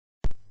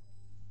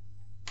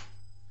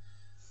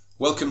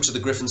Welcome to the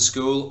Gryphon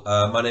School.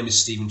 My name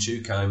is Stephen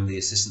Tuke. I'm the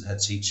assistant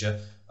head teacher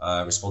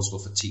responsible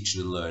for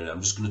teaching and learning.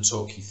 I'm just going to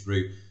talk you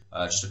through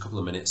just a couple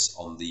of minutes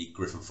on the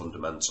Gryphon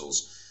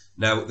Fundamentals.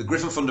 Now, the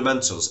Gryphon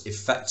Fundamentals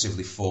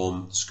effectively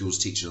form the school's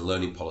teaching and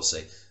learning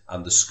policy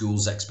and the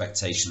school's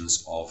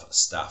expectations of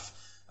staff.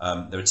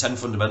 There are 10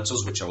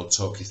 fundamentals which I will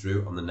talk you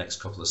through on the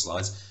next couple of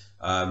slides.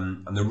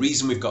 And the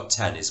reason we've got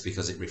 10 is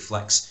because it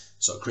reflects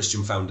sort of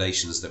Christian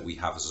foundations that we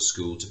have as a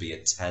school to be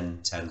a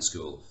 10-10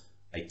 school.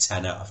 A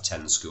 10 out of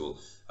 10 school,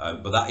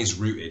 but that is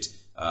rooted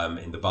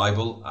in the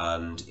Bible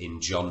and in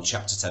John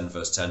chapter 10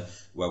 verse 10,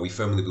 where we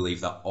firmly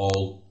believe that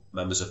all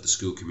members of the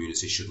school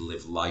community should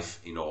live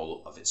life in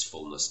all of its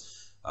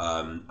fullness,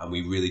 and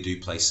we really do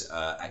place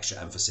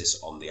extra emphasis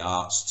on the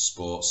arts, the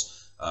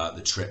sports,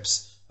 the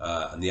trips,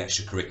 and the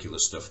extracurricular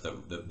stuff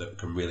that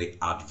can really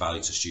add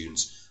value to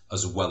students,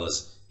 as well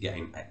as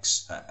getting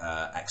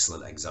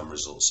excellent exam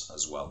results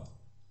as well.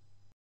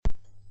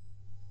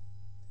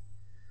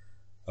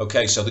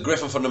 Okay, so the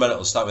Gryphon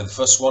Fundamentals, start with the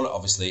first one,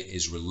 obviously,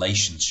 is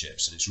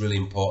relationships. And it's really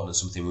important and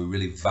something we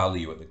really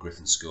value at the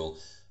Gryphon School,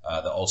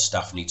 that all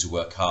staff need to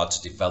work hard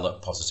to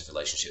develop positive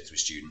relationships with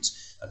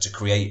students and to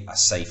create a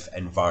safe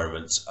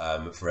environment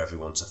for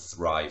everyone to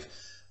thrive.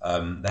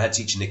 The head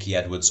teacher, Nikki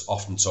Edwards,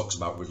 often talks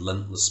about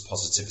relentless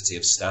positivity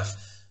of staff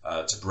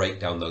to break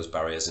down those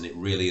barriers, and it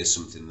really is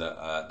something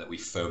that we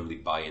firmly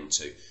buy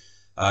into.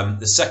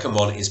 The second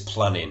one is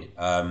planning.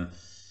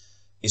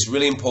 It's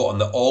really important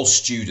that all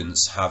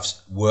students have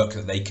work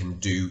that they can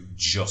do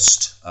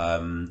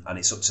and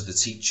it's up to the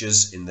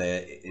teachers in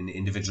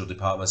individual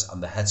departments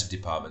and the heads of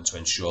department to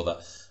ensure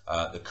that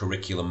the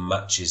curriculum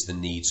matches the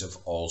needs of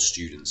all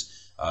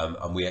students.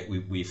 And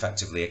we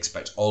effectively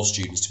expect all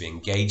students to be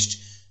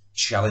engaged,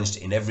 challenged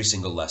in every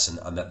single lesson,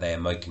 and that they are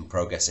making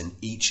progress in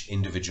each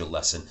individual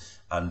lesson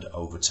and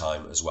over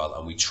time as well.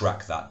 And we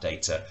track that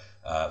data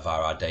via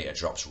our data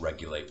drops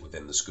regularly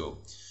within the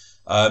school.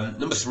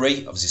 Number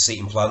 3, obviously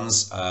seating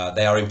plans.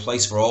 They are in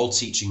place for all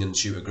teaching and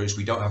tutor groups.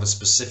 We don't have a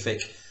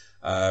specific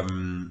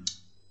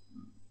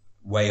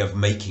way of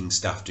making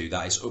staff do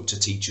that. It's up to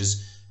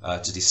teachers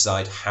to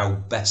decide how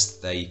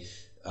best they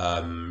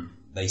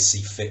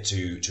see fit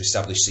to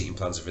establish seating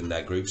plans within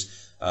their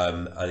groups.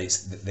 And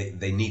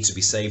they need to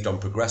be saved on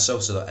Progresso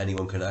so that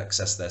anyone can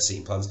access their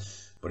seating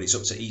plans. But it's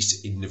up to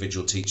each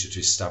individual teacher to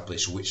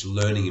establish which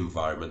learning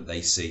environment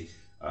they see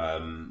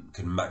can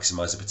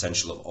maximise the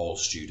potential of all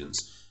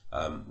students.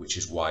 Which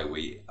is why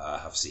we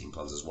have seating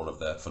plans as one of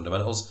the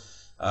fundamentals.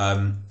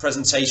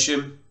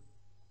 Presentation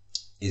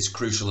is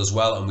crucial as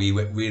well, and we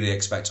really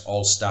expect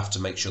all staff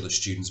to make sure that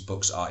students'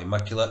 books are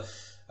immaculate,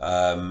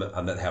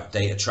 and that they have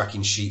data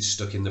tracking sheets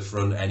stuck in the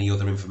front, any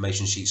other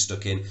information sheets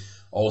stuck in.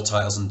 All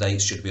titles and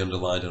dates should be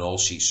underlined, and all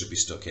sheets should be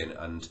stuck in.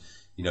 And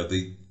you know,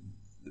 the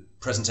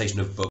presentation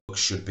of books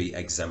should be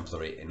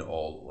exemplary in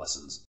all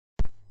lessons.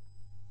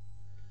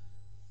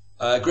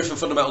 Gryphon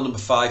Fundamental number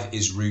 5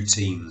 is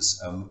routines,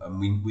 and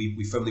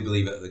we firmly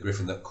believe at the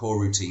Gryphon that core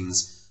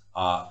routines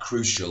are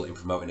crucial in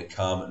promoting a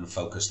calm and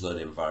focused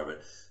learning environment.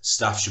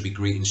 Staff should be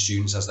greeting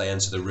students as they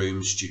enter the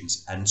room.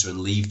 Students enter and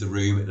leave the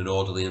room in an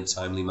orderly and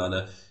timely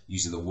manner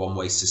using the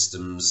one-way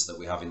systems that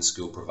we have in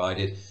school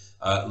provided.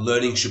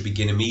 Learning should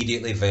begin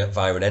immediately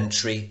via an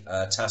entry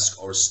task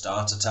or a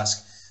starter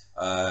task.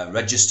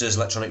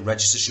 Electronic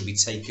registers should be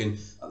taken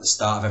at the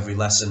start of every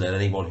lesson, and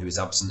anyone who is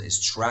absent is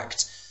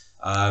tracked.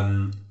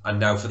 And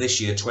now for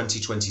this year,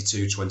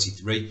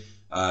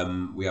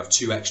 2022-23, we have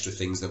 2 extra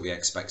things that we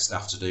expect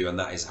staff to do, and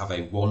that is have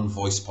a one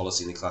voice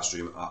policy in the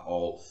classroom at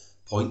all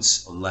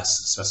points,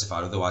 unless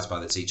specified otherwise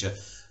by the teacher.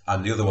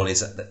 And the other one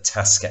is that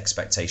task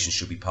expectations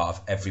should be part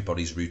of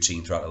everybody's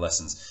routine throughout the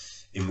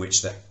lessons, in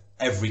which that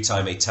every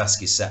time a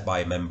task is set by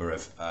a member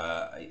of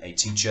a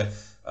teacher,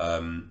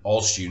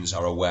 all students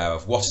are aware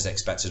of what is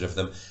expected of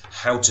them,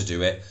 how to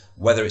do it,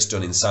 whether it's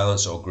done in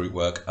silence or group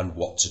work, and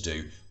what to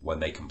do when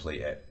they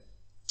complete it.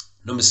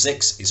 Number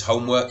 6 is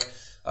homework.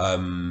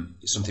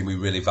 It's something we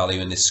really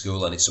value in this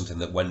school, and it's something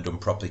that when done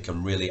properly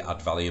can really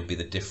add value and be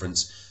the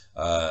difference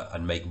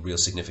and make real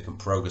significant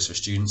progress for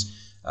students.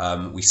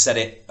 We set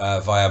it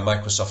via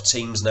Microsoft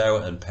Teams now,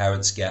 and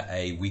parents get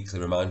a weekly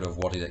reminder of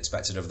what is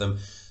expected of them.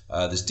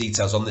 There's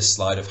details on this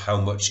slide of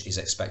how much is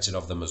expected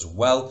of them as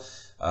well,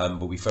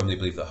 but we firmly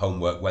believe that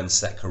homework, when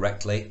set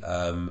correctly,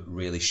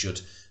 really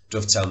should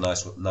dovetail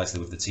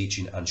nicely with the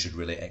teaching and should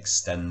really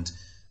extend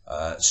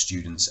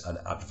students and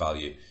add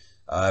value.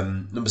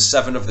 Number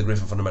 7 of the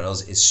Gryphon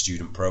Fundamentals is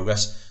student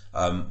progress.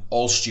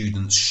 All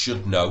students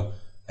should know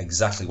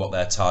exactly what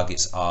their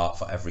targets are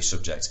for every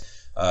subject.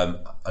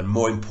 And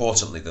more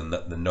importantly than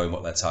knowing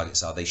what their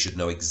targets are, they should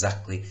know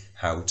exactly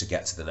how to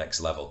get to the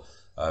next level,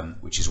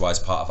 which is why as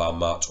part of our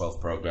Mark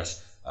 12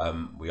 progress,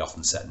 we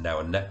often set now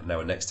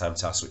and next time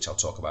tasks, which I'll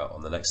talk about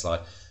on the next slide.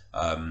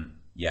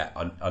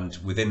 And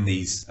within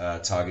these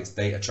targets,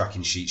 data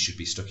tracking sheets should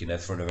be stuck in the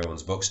front of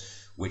everyone's books,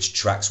 which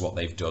tracks what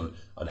they've done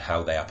and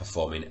how they are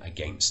performing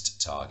against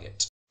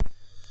target.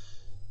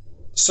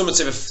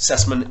 Summative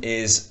assessment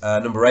is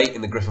number 8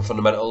 in the Gryphon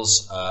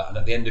Fundamentals, and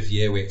at the end of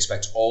year we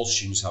expect all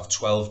students to have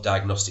 12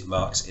 diagnostic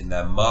marks in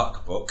their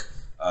mark book,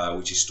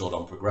 which is stored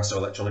on Progresso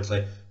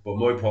electronically. But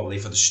more importantly,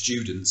 for the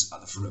students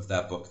at the front of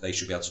their book, they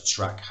should be able to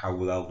track how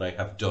well they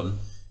have done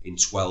in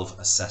 12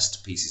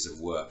 assessed pieces of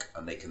work,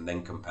 and they can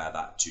then compare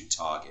that to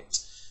target.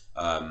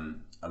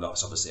 And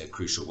that's obviously a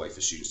crucial way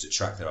for students to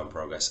track their own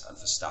progress, and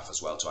for staff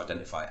as well to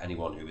identify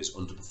anyone who is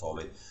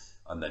underperforming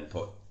and then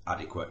put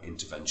adequate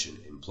intervention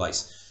in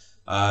place.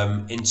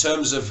 In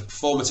terms of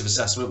formative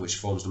assessment, which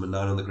forms number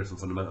 9 on the Gryphon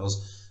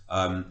Fundamentals,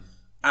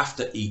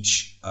 after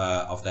each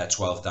of their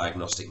 12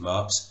 diagnostic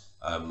marks,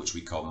 which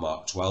we call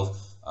Mark 12,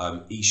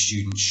 each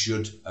student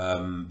should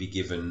be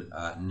given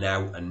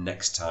now and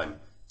next time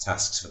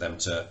tasks for them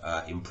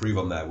to improve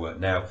on their work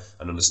now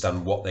and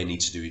understand what they need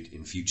to do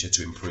in future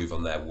to improve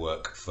on their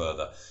work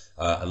further.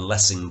 And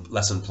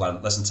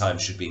lesson time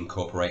should be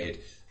incorporated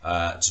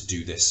to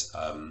do this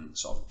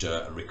sort of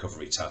dirt and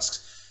recovery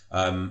tasks.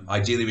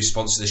 Ideally,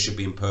 response to this should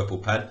be in purple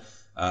pen,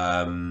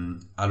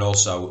 and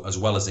also, as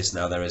well as this,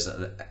 now there is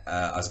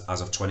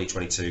as of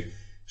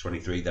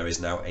 2022-23, there is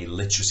now a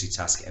literacy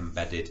task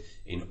embedded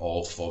in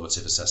all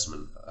formative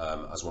assessment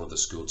as one of the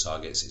school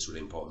targets. It's really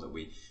important that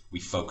we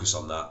focus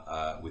on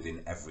that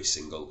within every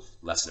single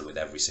lesson and with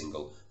every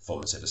single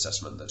formative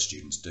assessment that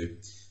students do.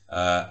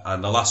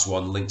 And the last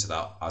one linked to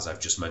that, as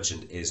I've just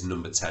mentioned, is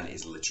number 10,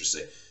 is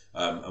literacy.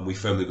 And we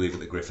firmly believe at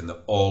the Gryphon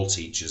that all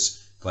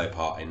teachers play a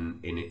part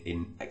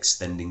in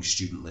extending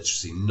student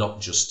literacy, not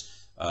just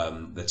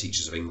the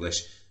teachers of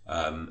English,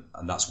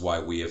 and that's why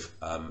we have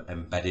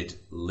embedded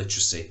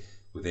literacy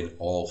within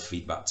all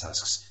feedback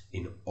tasks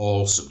in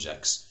all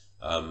subjects,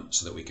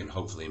 so that we can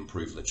hopefully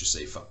improve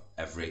literacy for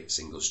every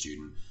single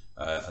student,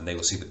 and they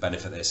will see the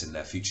benefit of this in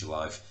their future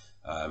life,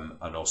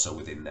 and also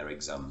within their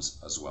exams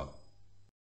as well.